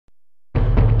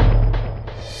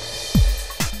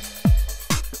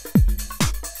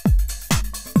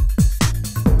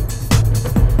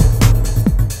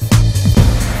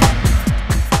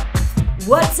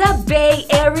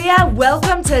area,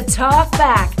 welcome to Talk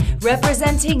Back,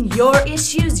 representing your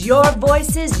issues, your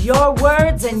voices, your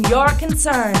words, and your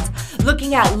concerns,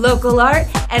 looking at local art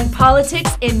and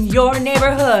politics in your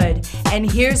neighborhood.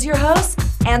 And here's your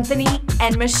hosts, Anthony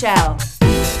and Michelle.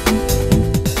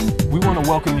 We want to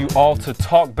welcome you all to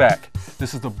Talk Back.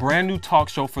 This is the brand new talk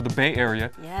show for the Bay Area.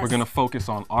 Yes. We're going to focus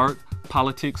on art,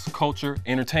 politics, culture,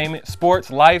 entertainment, sports,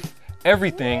 life,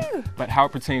 everything, but how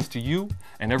it pertains to you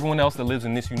and everyone else that lives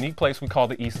in this unique place we call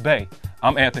the East Bay.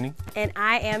 I'm Anthony. And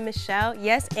I am Michelle.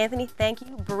 Yes, Anthony, thank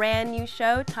you. Brand new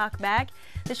show, Talk Back.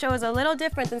 The show is a little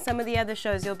different than some of the other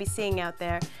shows you'll be seeing out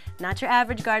there. Not your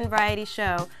average garden variety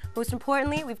show. Most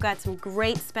importantly, we've got some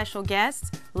great special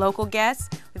guests, local guests.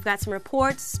 We've got some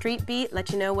reports, street beat, let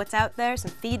you know what's out there,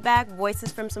 some feedback,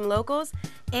 voices from some locals,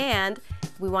 and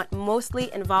we want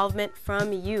mostly involvement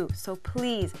from you. So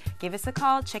please give us a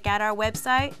call. Check out our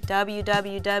website,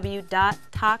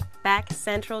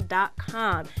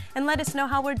 www.talkbackcentral.com, and let us know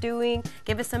how we're doing.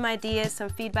 Give us some ideas, some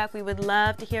feedback. We would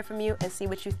love to hear from you and see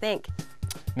what you think.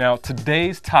 Now,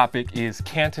 today's topic is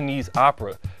Cantonese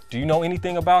opera. Do you know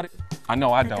anything about it? I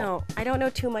know I don't. I don't know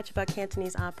too much about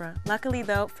Cantonese opera. Luckily,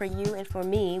 though, for you and for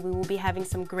me, we will be having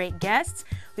some great guests.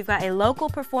 We've got a local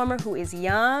performer who is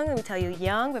young, let me tell you,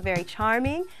 young, but very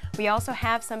charming. We also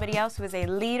have somebody else who is a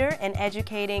leader in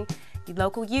educating the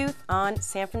local youth on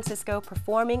San Francisco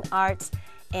performing arts,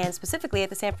 and specifically at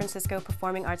the San Francisco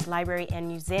Performing Arts Library and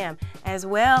Museum. As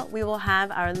well, we will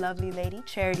have our lovely lady,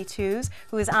 Charity Tews,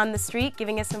 who is on the street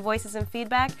giving us some voices and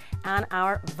feedback on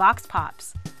our Vox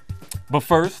Pops. But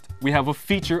first, we have a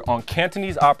feature on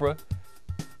Cantonese opera.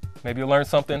 Maybe you'll learn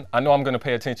something. I know I'm going to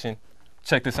pay attention.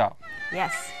 Check this out.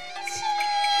 Yes.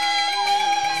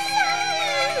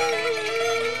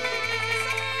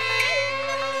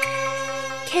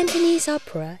 Cantonese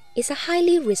opera is a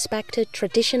highly respected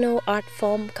traditional art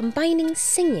form combining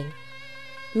singing,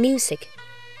 music,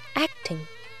 acting,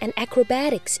 and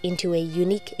acrobatics into a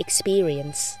unique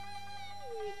experience.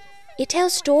 It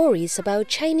tells stories about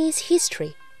Chinese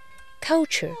history,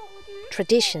 culture,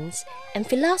 traditions, and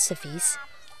philosophies,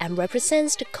 and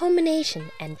represents the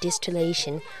culmination and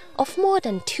distillation of more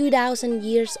than 2,000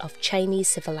 years of Chinese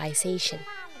civilization.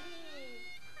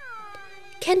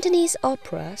 Cantonese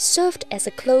opera served as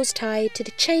a close tie to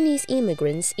the Chinese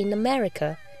immigrants in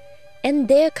America and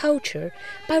their culture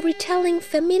by retelling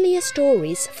familiar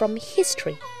stories from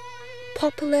history,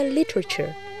 popular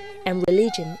literature, and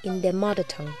religion in their mother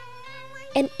tongue,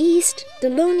 and eased the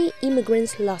lonely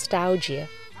immigrants' nostalgia.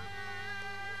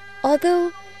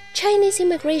 Although Chinese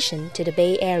immigration to the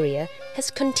Bay Area has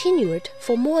continued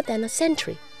for more than a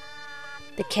century,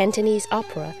 the Cantonese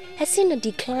opera has seen a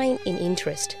decline in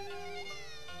interest.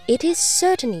 It is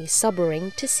certainly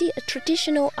sobering to see a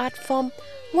traditional art form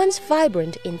once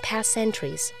vibrant in past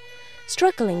centuries,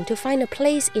 struggling to find a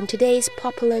place in today's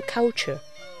popular culture.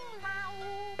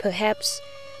 Perhaps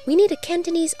we need a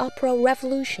Cantonese opera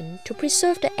revolution to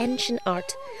preserve the ancient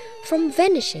art from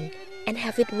vanishing and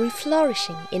have it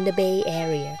reflourishing in the Bay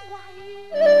Area.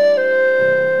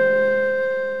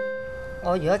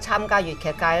 我如果參加粵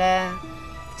劇界呢，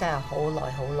真係好耐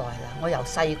啦。我由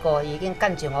細個已經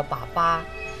跟住我爸爸，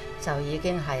就已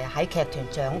經係喺劇團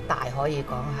長大，可以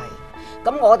講係。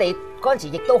咁我哋嗰陣時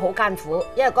亦都好艱苦，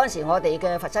因為嗰陣時我哋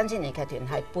嘅佛山青年劇團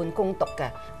係半工讀嘅，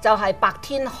就係白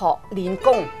天學練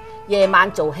功，夜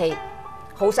晚做戲，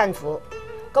好辛苦。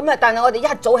咁啊，但係我哋一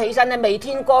早起身咧，未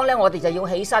天光咧，我哋就要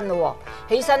起身咯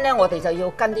喎。起身咧，我哋就要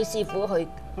跟啲師傅去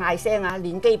嗌聲啊，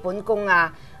練基本功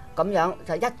啊，咁樣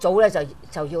就一早咧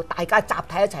就要大家集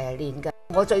體一齊嚟練嘅。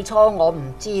我最初我唔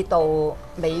知道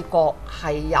美國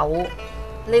係有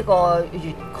呢個粵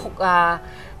曲啊、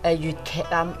粵劇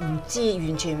啊，唔知，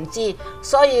完全唔知，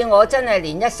所以我真係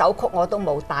連一首曲我都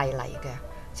冇帶嚟嘅。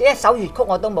即一首粵曲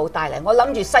我都冇帶嚟，我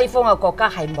諗住西方嘅國家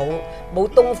係冇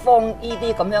東方呢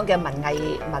啲咁樣嘅文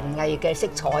藝嘅色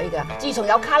彩嘅。自從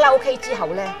有卡拉 OK 之後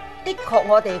呢，的確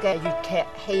我哋嘅粵劇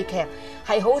戲劇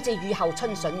係好似雨後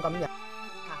春筍咁樣。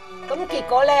咁結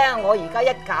果呢，我而家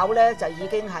一搞呢，就已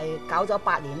經係搞咗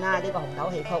8年啦。呢個紅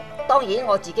豆戲曲，當然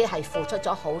我自己係付出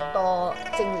咗好多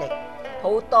精力、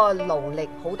好多勞力、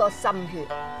好多心血，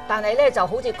但係呢就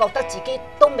好似覺得自己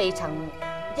都未曾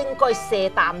應該卸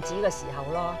擔子嘅時候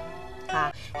咯。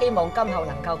希望今後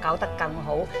能夠搞得更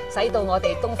好，使到我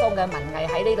哋東方嘅文藝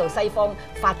喺呢度西方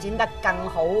發展得更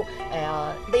好，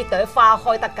呢朵花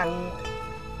開得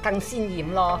更鮮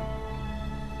豔咯。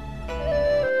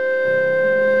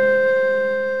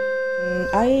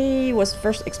I was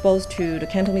first exposed to the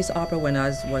Cantonese opera when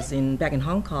I was back in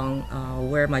Hong Kong,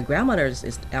 where my grandmother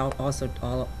is also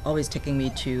always taking me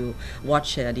to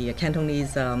watch the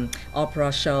Cantonese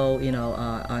opera show,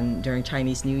 during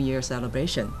Chinese New Year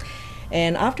celebration.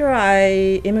 And after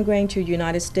I immigrated to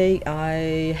United States,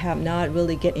 I have not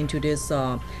really get into this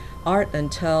art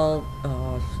until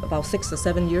about 6 or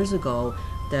 7 years ago.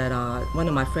 That one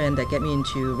of my friends that get me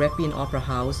into Red Bean Opera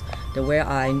House, where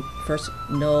I first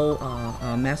know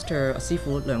Master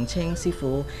Sifu Leung Qing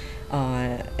Sifu,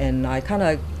 and I kind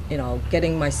of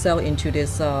getting myself into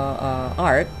this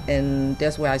art, and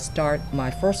that's where I start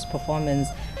my first performance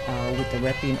with the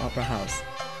Red Bean Opera House.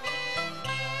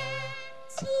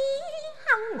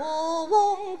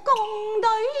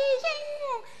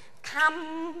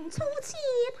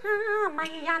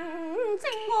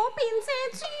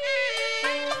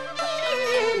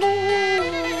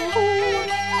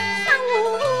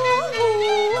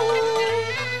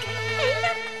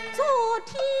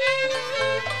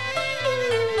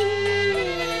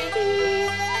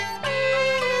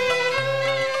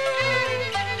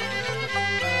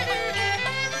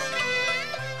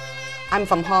 I'm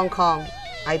from Hong Kong.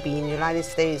 I've been in the United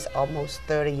States almost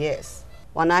 30 years.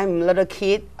 When I'm a little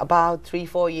kid, about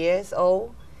 3-4 years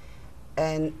old,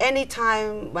 and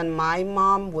anytime when my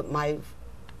mom with my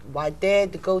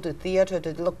dad to go to theater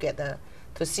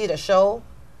to see the show,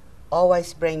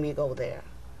 always bring me go there.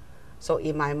 So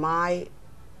in my mind,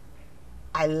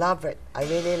 I love it. I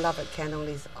really love it,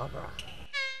 Cantonese opera.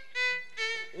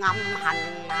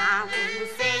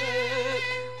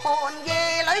 寒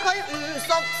夜裏佢唔熟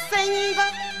性，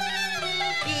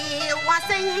叫啊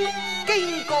聲，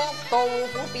經國道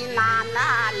苦變難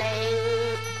啊令，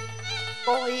待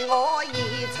我倚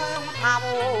窗後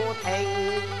庭，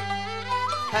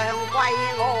香歸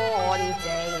安靜，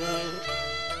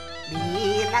免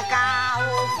啊教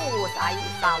夫洗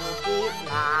手潔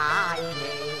奶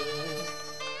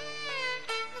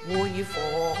型，每房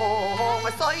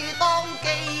須當機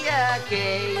啊勁。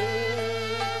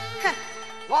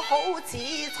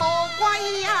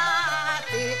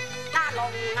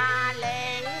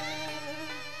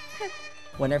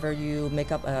 Whenever you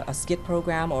make up a skit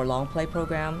program or long play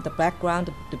program, the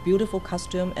background, the beautiful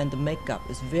costume and the makeup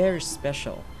is very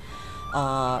special.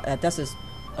 That is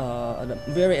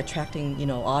very attracting,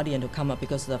 audience to come up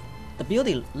because of the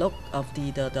beauty look of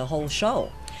the whole show,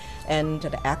 and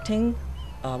the acting,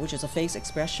 which is a face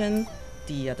expression,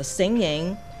 the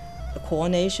singing. The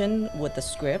coordination with the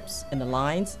scripts and the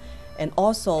lines, and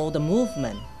also the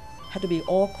movement had to be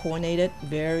all coordinated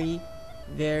very,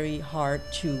 very hard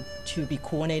to be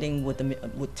coordinating with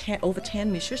over 10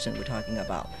 musicians we're talking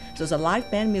about. So it's a live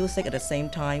band music at the same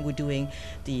time we're doing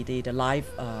the live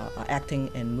acting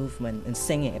and movement and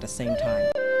singing at the same time.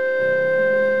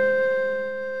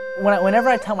 Whenever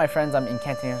I tell my friends I'm in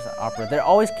Cantonese opera, they're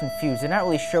always confused. They're not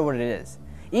really sure what it is.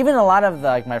 Even a lot of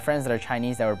my friends that are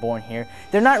Chinese that were born here,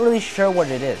 they're not really sure what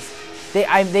it is.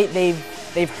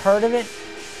 They've heard of it,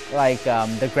 like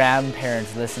the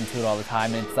grandparents listen to it all the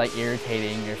time, and it's like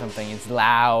irritating or something. It's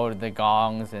loud, the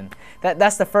gongs, and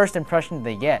that's the first impression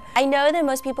they get. I know that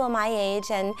most people my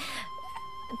age and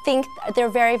think they're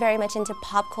very, very much into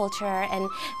pop culture and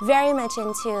very much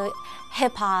into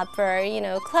hip hop or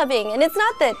clubbing, and it's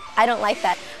not that I don't like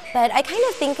that, but I kind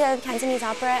of think of Cantonese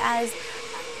opera as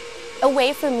a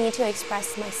way for me to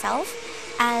express myself,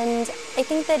 and I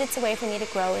think that it's a way for me to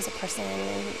grow as a person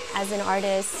and as an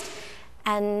artist,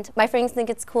 and my friends think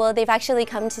it's cool. They've actually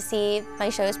come to see my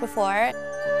shows before.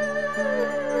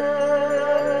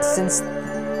 Since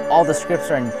all the scripts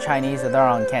are in Chinese or they're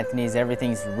on Cantonese,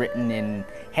 everything's written in,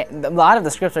 a lot of the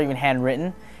scripts are even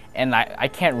handwritten, and I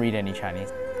can't read any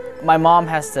Chinese. My mom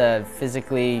has to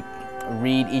physically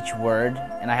read each word,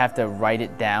 and I have to write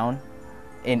it down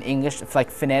in English, like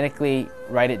phonetically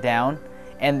write it down,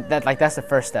 and that's the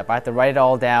first step. I have to write it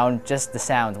all down, just the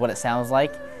sounds, what it sounds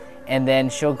like, and then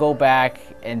she'll go back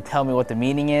and tell me what the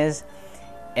meaning is,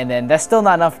 and then that's still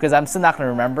not enough because I'm still not going to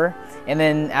remember, and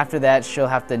then after that she'll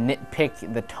have to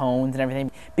nitpick the tones and everything.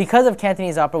 Because of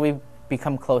Cantonese opera, we've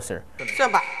become closer.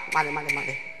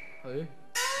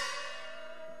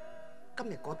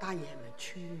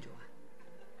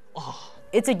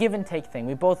 It's a give and take thing.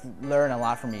 We both learn a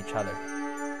lot from each other.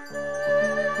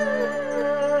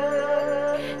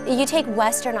 You take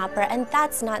Western opera, and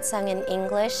that's not sung in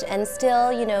English, and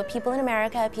still, people in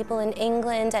America, people in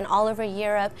England, and all over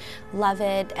Europe love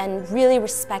it and really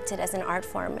respect it as an art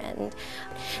form.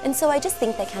 And so I just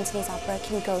think that Cantonese opera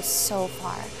can go so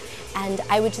far, and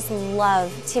I would just love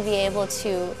to be able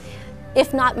to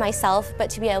if not myself, but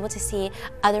to be able to see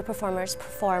other performers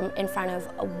perform in front of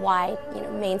a wide,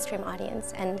 mainstream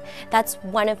audience. And that's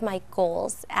one of my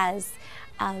goals as,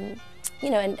 a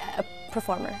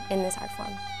performer in this art form.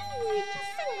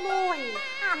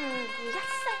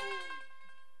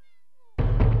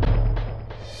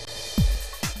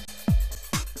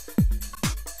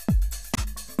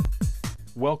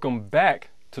 Welcome back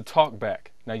to Talk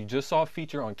Back. Now, you just saw a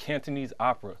feature on Cantonese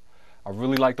opera. I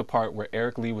really like the part where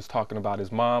Eric Lee was talking about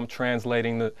his mom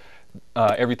translating the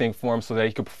everything for him so that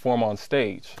he could perform on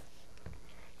stage.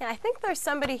 Yeah, I think there's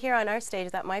somebody here on our stage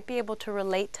that might be able to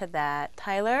relate to that.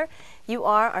 Tyler, you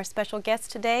are our special guest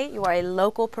today. You are a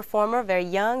local performer, very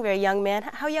young man.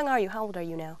 How young are you? How old are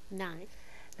you now? 9.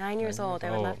 9 years old. I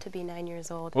would love to be 9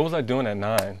 years old. What was I doing at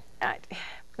 9?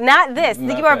 Not this.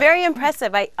 Not you are that. very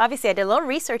impressive. Obviously, I did a little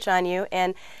research on you,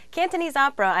 and Cantonese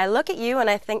opera, I look at you and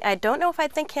I think, I don't know if I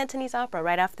think Cantonese opera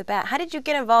right off the bat. How did you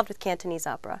get involved with Cantonese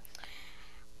opera?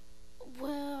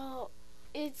 Well,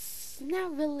 it's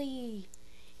not really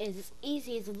as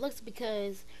easy as it looks,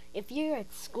 because if you're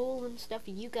at school and stuff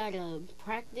and you gotta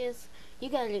practice, you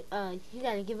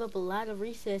gotta give up a lot of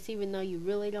recess even though you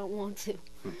really don't want to.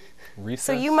 Recess?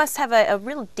 So you must have a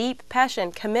real deep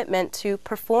passion, commitment to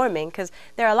performing, because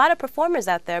there are a lot of performers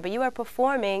out there, but you are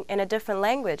performing in a different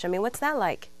language. I mean, what's that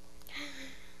like?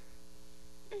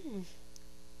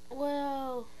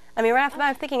 Well, I mean, right off the bat,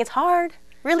 I'm thinking it's hard,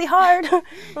 really hard.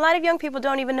 A lot of young people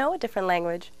don't even know a different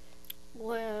language.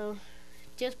 well,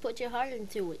 just put your heart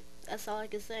into it. That's all I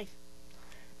can say.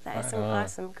 That is some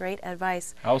awesome, great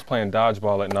advice. I was playing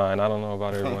dodgeball at 9. I don't know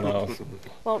about everyone else.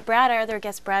 Well, Brad, our other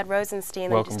guest, Brad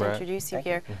Rosenstein, Welcome, let me just Brad. introduce you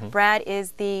here. Brad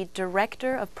is the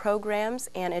Director of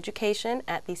Programs and Education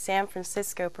at the San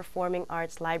Francisco Performing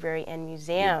Arts Library and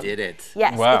Museum. You did it.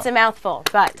 Yes, Wow. it's a mouthful,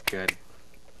 but Good.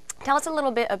 tell us a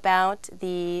little bit about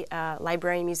the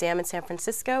Library and Museum in San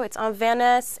Francisco. It's on Van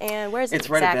Ness, and where is it It's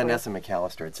right exactly? at Van Ness and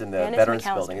McAllister. It's in the Van Ness Veterans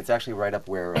McAllister. Building. It's actually right up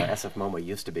where SF MoMA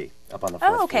used to be, up on the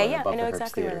fourth Oh, okay, floor yeah, above I know the Herbst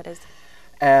exactly where Theater. that is.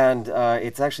 And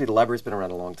it's actually, the library's been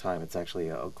around a long time. It's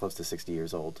actually close to 60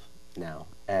 years old now.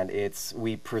 And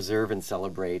we preserve and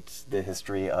celebrate the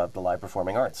history of the live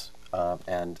performing arts.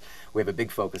 And we have a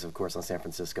big focus, of course, on San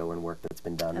Francisco and work that's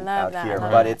been done out here.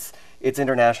 But it's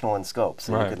international in scope,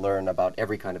 so you could learn about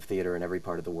every kind of theater in every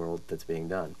part of the world that's being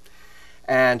done.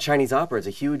 And Chinese opera is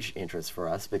a huge interest for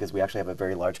us because we actually have a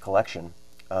very large collection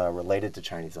related to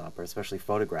Chinese opera, especially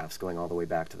photographs going all the way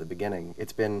back to the beginning.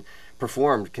 It's been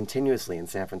performed continuously in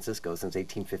San Francisco since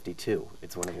 1852.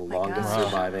 It's one of the longest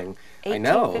surviving, I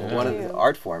know, one of the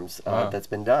art forms that's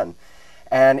been done.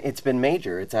 And it's been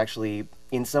major. It's actually,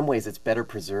 in some ways, it's better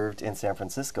preserved in San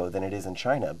Francisco than it is in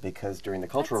China, because during the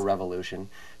Cultural Revolution,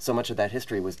 so much of that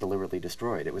history was deliberately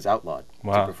destroyed. It was outlawed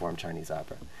to perform Chinese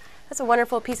opera. That's a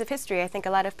wonderful piece of history. I think a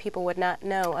lot of people would not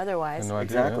know otherwise. No idea,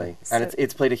 Exactly. yeah. And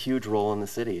it's played a huge role in the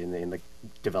city, in the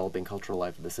developing cultural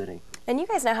life of the city. And you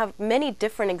guys now have many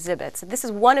different exhibits. This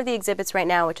is one of the exhibits right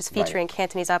now, which is featuring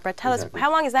Cantonese opera. Tell us, how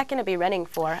long is that going to be running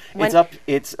for? We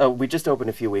just opened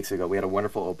a few weeks ago. We had a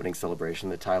wonderful opening celebration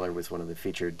that Tyler was one of the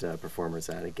featured performers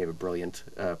at. He gave a brilliant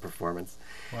performance.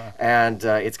 Wow. And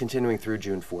it's continuing through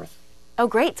June 4th. Oh,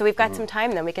 great. So we've got some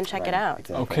time then. We can check it out.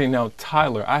 Exactly. Okay, now,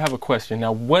 Tyler, I have a question.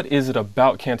 Now, what is it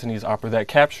about Cantonese opera that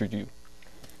captured you?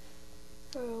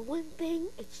 For one thing,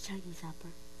 it's Chinese opera.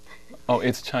 Oh,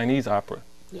 it's Chinese opera.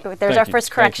 There's Thank our you. first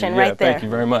Thank correction you. right there. Thank you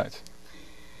very much.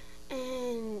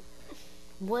 And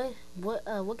what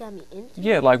got me into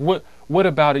Yeah, like what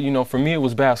about it? For me it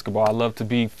was basketball. I love to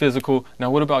be physical.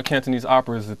 Now, what about Cantonese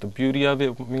opera? Is it the beauty of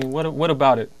it? I mean, what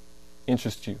about it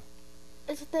interests you?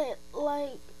 It's that,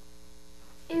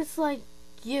 it's like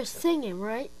you're singing,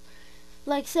 right?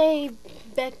 Like, say,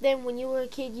 back then when you were a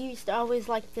kid, you used to always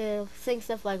like to sing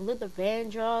stuff like Luther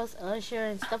Vandross, Usher,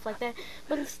 and stuff like that.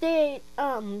 But instead,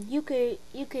 you could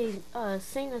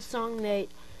sing a song that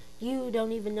you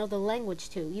don't even know the language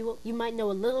to. You might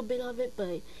know a little bit of it,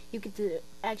 but you get to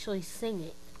actually sing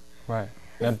it. Right.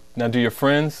 Now, do your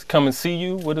friends come and see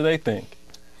you? What do they think?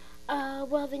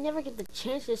 Well, they never get the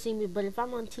chance to see me, but if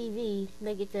I'm on TV,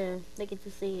 they get to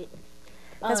see it.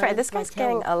 That's right. This guy's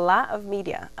getting a lot of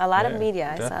media. A lot of media.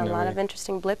 I saw a lot definitely. of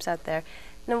interesting blips out there.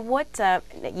 Now,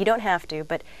 you don't have to,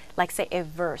 but like, say, a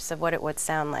verse of what it would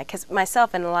sound like. Because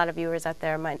myself and a lot of viewers out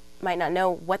there might not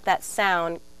know what that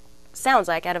sounds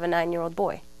like out of a 9-year-old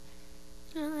boy.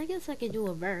 I guess I could do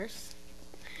a verse.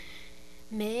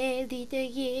 美丽的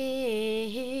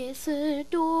夜是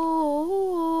多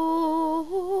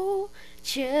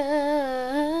沉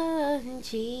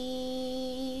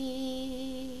寂.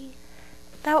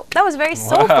 That was very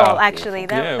soulful, actually.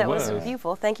 Yeah, that was was.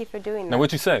 beautiful. Thank you for doing that. Now,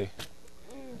 what'd you say?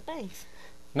 Thanks.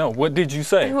 No, what did you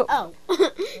say? Oh.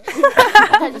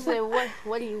 I thought you said,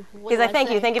 what do you what He's do like, I thank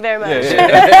say? you very much.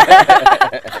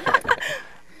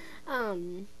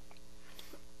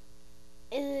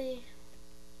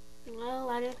 Well,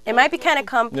 I don't. It might be kind of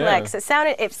complex. Yeah.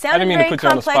 It sounded mean to very put you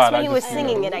on the complex spot. when I he was just,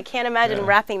 singing it. I can't imagine Yeah.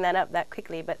 wrapping that up that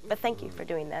quickly, but thank you for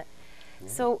doing that.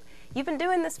 So you've been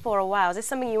doing this for a while. Is this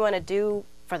something you want to do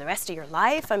for the rest of your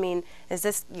life? I mean, is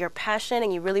this your passion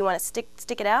and you really want to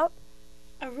stick it out?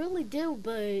 I really do,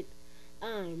 but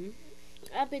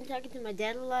I've been talking to my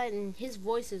dad a lot, and his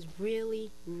voice is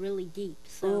really, really deep.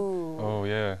 So Oh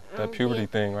yeah, that puberty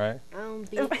thing, right? I don't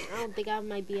think I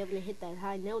might be able to hit that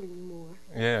high note anymore.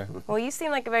 Yeah. Well, you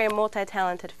seem like a very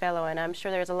multi-talented fellow, and I'm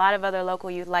sure there's a lot of other local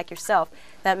youth like yourself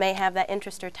that may have that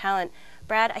interest or talent.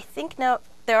 Brad, I think now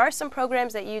there are some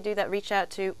programs that you do that reach out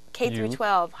to K through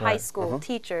 12, high school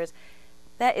teachers.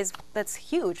 That's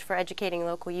huge for educating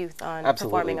local youth on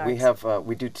performing arts.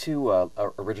 We do two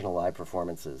original live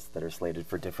performances that are slated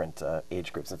for different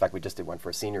age groups. In fact, we just did one for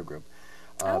a senior group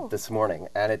this morning,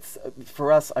 and it's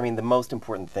for us. I mean, the most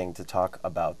important thing to talk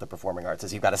about the performing arts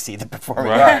is you've got to see the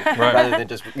performing art rather than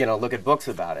just look at books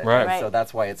about it. Right. So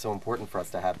that's why it's so important for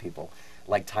us to have people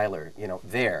like Tyler,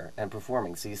 there and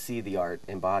performing, so you see the art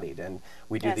embodied. And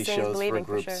we do these shows for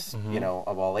groups,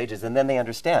 of all ages, and then they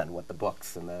understand what the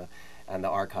books and the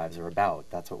archives are about.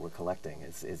 That's what we're collecting.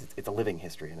 It's a living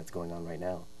history, and it's going on right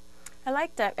now. I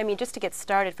like that. I mean, just to get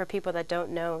started for people that don't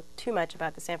know too much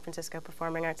about the San Francisco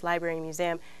Performing Arts Library and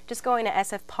Museum, just going to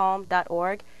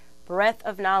sfpalm.org, breadth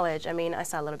of knowledge. I mean, I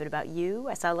saw a little bit about you.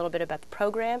 I saw a little bit about the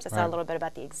programs. I saw a little bit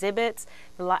about the exhibits.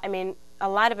 A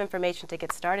lot of information to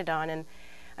get started on. And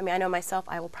I mean, I know myself,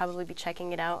 I will probably be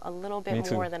checking it out a little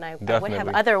bit more than I would have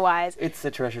otherwise. It's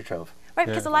a treasure trove. Right,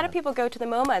 because a lot of people go to the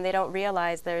MoMA and they don't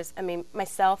realize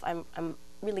myself, I'm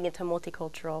really into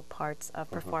multicultural parts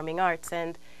of performing arts,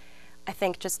 and I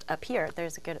think just up here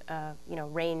there's a good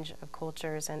range of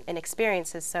cultures and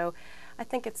experiences. So I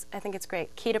think it's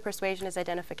great. Key to persuasion is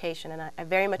identification, and I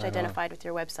very much identified with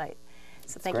your website.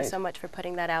 So thank you so much for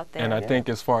putting that out there. And I think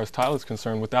as far as Tyler's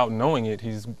concerned, without knowing it,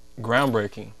 he's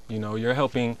groundbreaking. You're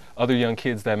helping other young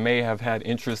kids that may have had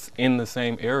interests in the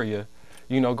same area,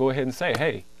 go ahead and say,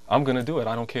 hey, I'm going to do it.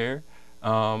 I don't care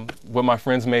what my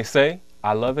friends may say.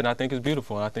 I love it. I think it's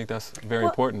beautiful. And I think that's very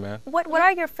important, man. What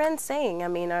are your friends saying? I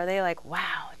mean, are they like,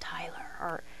 wow, Tyler?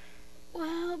 Or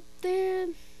well, they're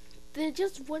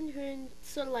just wondering,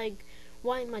 sort of like,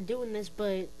 why am I doing this?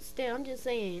 But still, I'm just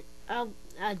saying, I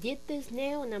did this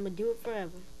now, and I'm going to do it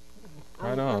forever.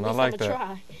 Right on. I like that.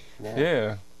 Try.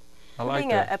 Yeah. I like being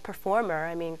that. a performer,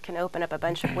 I mean, can open up a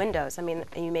bunch of windows. I mean,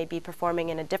 you may be performing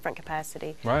in a different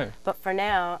capacity. Right. But for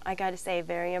now, I got to say,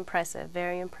 very impressive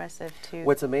to...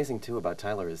 What's amazing, too, about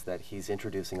Tyler is that he's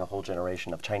introducing a whole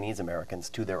generation of Chinese Americans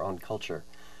to their own culture.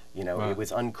 It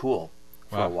was uncool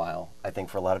for a while, I think,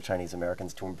 for a lot of Chinese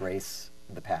Americans to embrace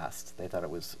the past. They thought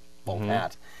it was old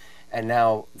hat. And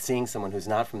now seeing someone who's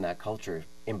not from that culture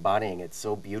embodying it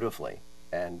so beautifully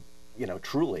and,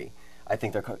 truly, I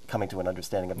think they're coming to an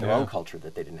understanding of their own culture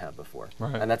that they didn't have before.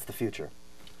 Right. And that's the future.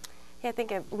 Yeah, I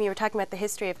think when you were talking about the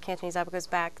history of Cantonese opera goes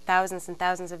back thousands and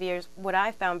thousands of years. What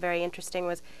I found very interesting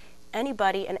was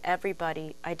anybody and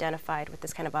everybody identified with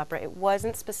this kind of opera. It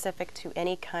wasn't specific to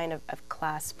any kind of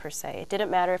class per se. It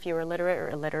didn't matter if you were literate or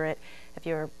illiterate, if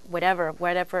you were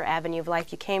whatever avenue of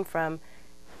life you came from.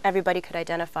 Everybody could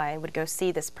identify and would go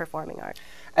see this performing art.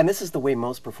 And this is the way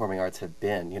most performing arts have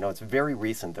been. It's very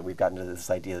recent that we've gotten to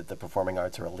this idea that the performing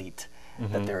arts are elite,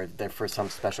 that they're for some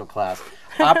special class.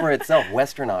 Opera itself,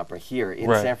 Western opera here in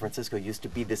San Francisco, used to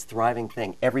be this thriving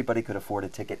thing. Everybody could afford a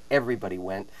ticket. Everybody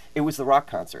went. It was the rock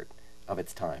concert of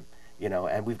its time,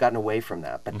 and we've gotten away from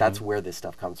that. But that's where this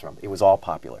stuff comes from. It was all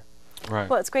popular. Right.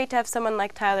 Well, it's great to have someone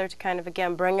like Tyler to kind of,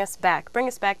 again, bring us back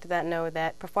to that note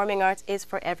that performing arts is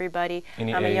for everybody.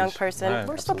 Any I'm age. a young person. Right.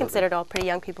 We're still considered all pretty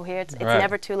young people here. It's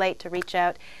never too late to reach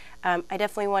out. I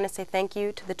definitely want to say thank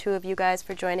you to the two of you guys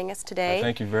for joining us today.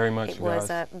 Thank you very much, It was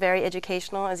very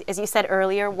educational. As you said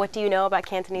earlier, what do you know about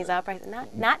Cantonese opera?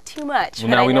 Not too much.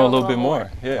 Well, now we know a little bit more.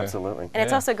 Yeah. Absolutely. And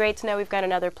it's also great to know we've got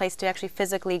another place to actually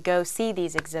physically go see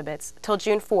these exhibits till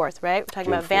June 4th, right? We're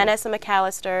talking about Vanessa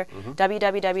McAllister,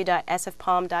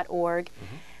 www.sfpalm.org.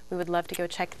 We would love to go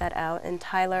check that out. And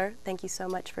Tyler, thank you so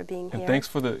much for being here. And thanks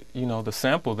for the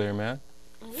sample there, man.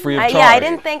 Free of charge. Yeah, I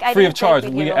didn't think free of charge.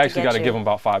 We actually got to give them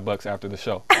about $5 after the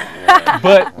show.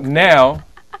 But now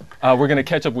we're going to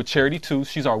catch up with Charity too.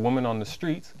 She's our woman on the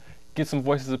streets. Get some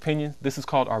voices, opinions. This is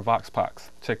called our Vox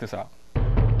Pox. Check this out.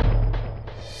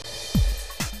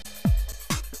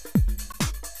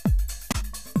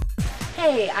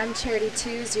 Hey, I'm Charity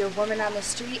Twos, your woman on the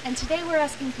street, and today we're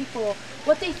asking people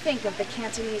what they think of the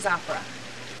Cantonese opera.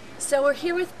 So we're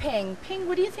here with Ping. Ping,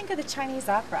 what do you think of the Chinese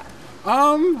opera?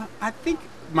 I think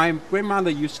my grandmother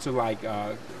used to like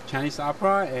Chinese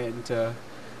opera, and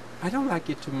I don't like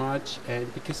it too much,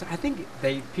 and because I think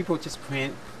people just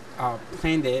paint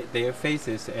their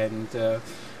faces, and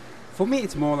for me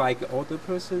it's more like older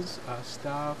person's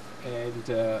stuff,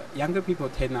 and younger people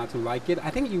tend not to like it. I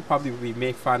think you probably will be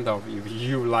made fun of if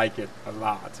you like it a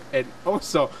lot, and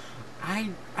also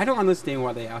I don't understand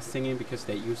what they are singing because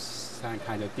they use some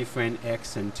kind of different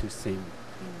accent to sing.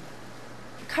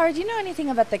 Car, do you know anything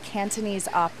about the Cantonese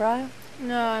opera?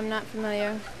 No, I'm not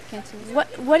familiar with Cantonese.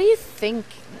 What do you think,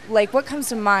 like what comes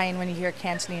to mind when you hear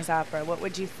Cantonese opera? What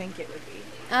would you think it would be?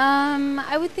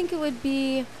 I would think it would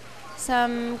be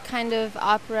some kind of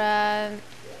opera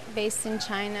based in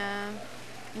China,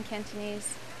 in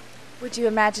Cantonese. Would you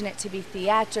imagine it to be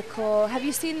theatrical? Have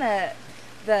you seen the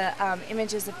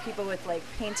images of people with like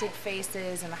painted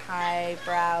faces and high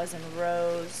brows and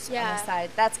rows on the side?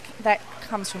 That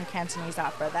comes from Cantonese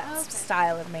opera, that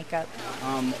style of makeup.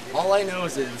 All I know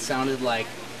is that it sounded like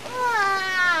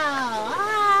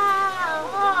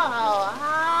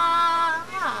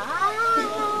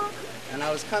and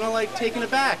I was kind of like taken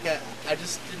aback. I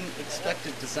just didn't expect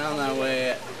it to sound that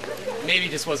way. Maybe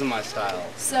it just wasn't my style.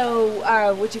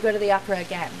 So would you go to the opera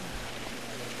again?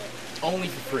 Only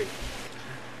for free.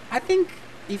 I think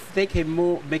if they can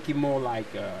make it more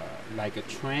like a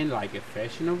trend, like a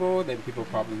fashionable, then people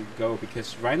probably go,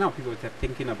 because right now people are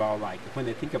thinking about, like when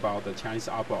they think about the Chinese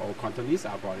opera or Cantonese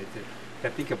opera, they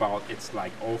think about it's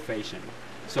like old fashioned.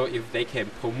 So if they can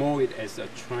promote it as a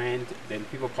trend, then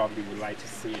people probably would like to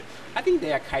see it. I think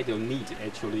they are kind of neat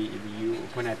actually.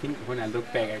 When I look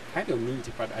back, I kind of neat,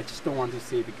 but I just don't want to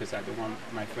see it because I don't want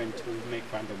my friend to make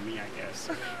fun of me, I guess.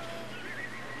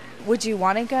 Would you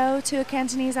want to go to a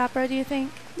Cantonese opera, do you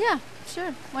think? Yeah,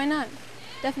 sure. Why not?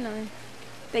 Definitely.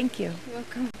 Thank you. You're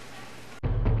welcome.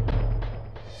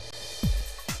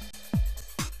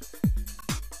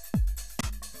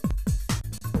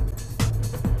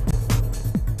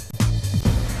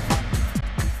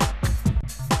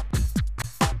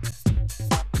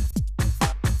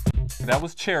 That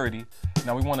was Charity.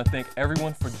 Now we want to thank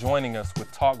everyone for joining us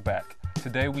with Talkback.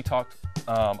 Today we talked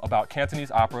about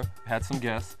Cantonese opera, had some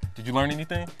guests. Did you learn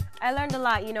anything? I learned a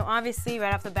lot. You know, obviously,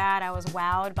 right off the bat, I was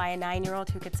wowed by a 9-year-old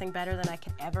who could sing better than I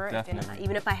could ever,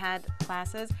 even if I had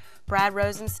classes. Brad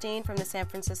Rosenstein from the San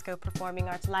Francisco Performing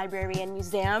Arts Library and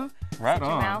Museum, such a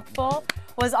mouthful,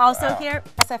 was also here.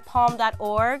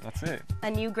 sfpalm.org. That's it. A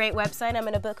new great website. I'm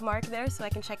going to bookmark there so I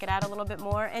can check it out a little bit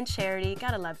more. And Charity,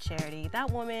 gotta love Charity.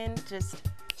 That woman just,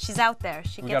 she's out there.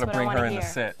 She gets what I want to hear. We gotta bring her in the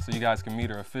set so you guys can meet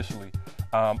her officially.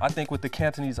 I think with the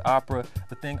Cantonese opera,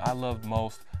 the thing I loved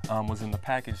most was in the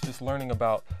package, just learning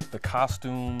about the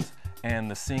costumes and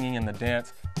the singing and the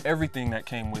dance, everything that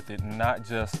came with it, not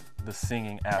just the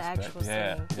singing aspect. The actual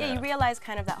singing. Yeah, you realize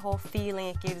kind of that whole feeling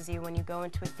it gives you when you go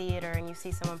into a theater and you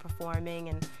see someone performing,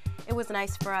 and it was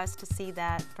nice for us to see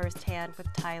that firsthand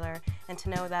with Tyler and to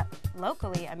know that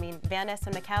locally, I mean, Van Ness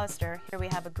and McAllister, here we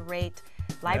have a great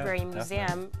library and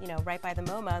museum, you know, right by the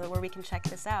MoMA where we can check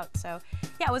this out. So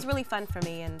yeah, it was really fun for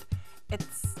me, and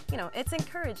it's, you know, it's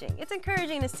encouraging. It's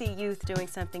encouraging to see youth doing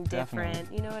something different,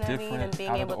 you know what I mean, and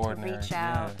being able to reach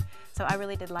out. So I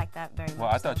really did like that very much. Well,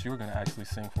 I thought you were going to actually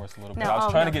sing for us a little bit. I was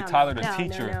trying to get Tyler to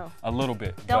teach her a little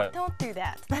bit. Don't do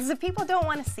that. The people don't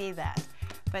want to see that.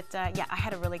 But yeah, I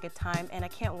had a really good time, and I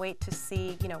can't wait to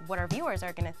see, you know, what our viewers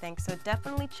are going to think. So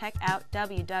definitely check out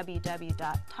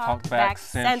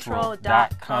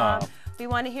www.talkbackcentral.com. We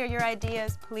want to hear your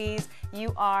ideas, please.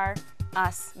 You are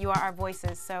us. You are our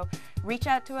voices. So reach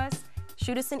out to us.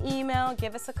 Shoot us an email,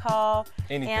 give us a call.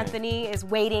 Anything. Anthony is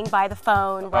waiting by the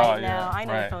phone right now. I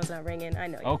know the phone's not ringing. I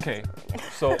know. Okay.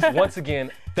 So once again,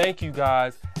 thank you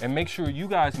guys, and make sure you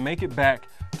guys make it back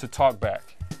to Talkback.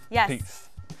 Yes. Peace.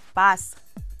 Bye.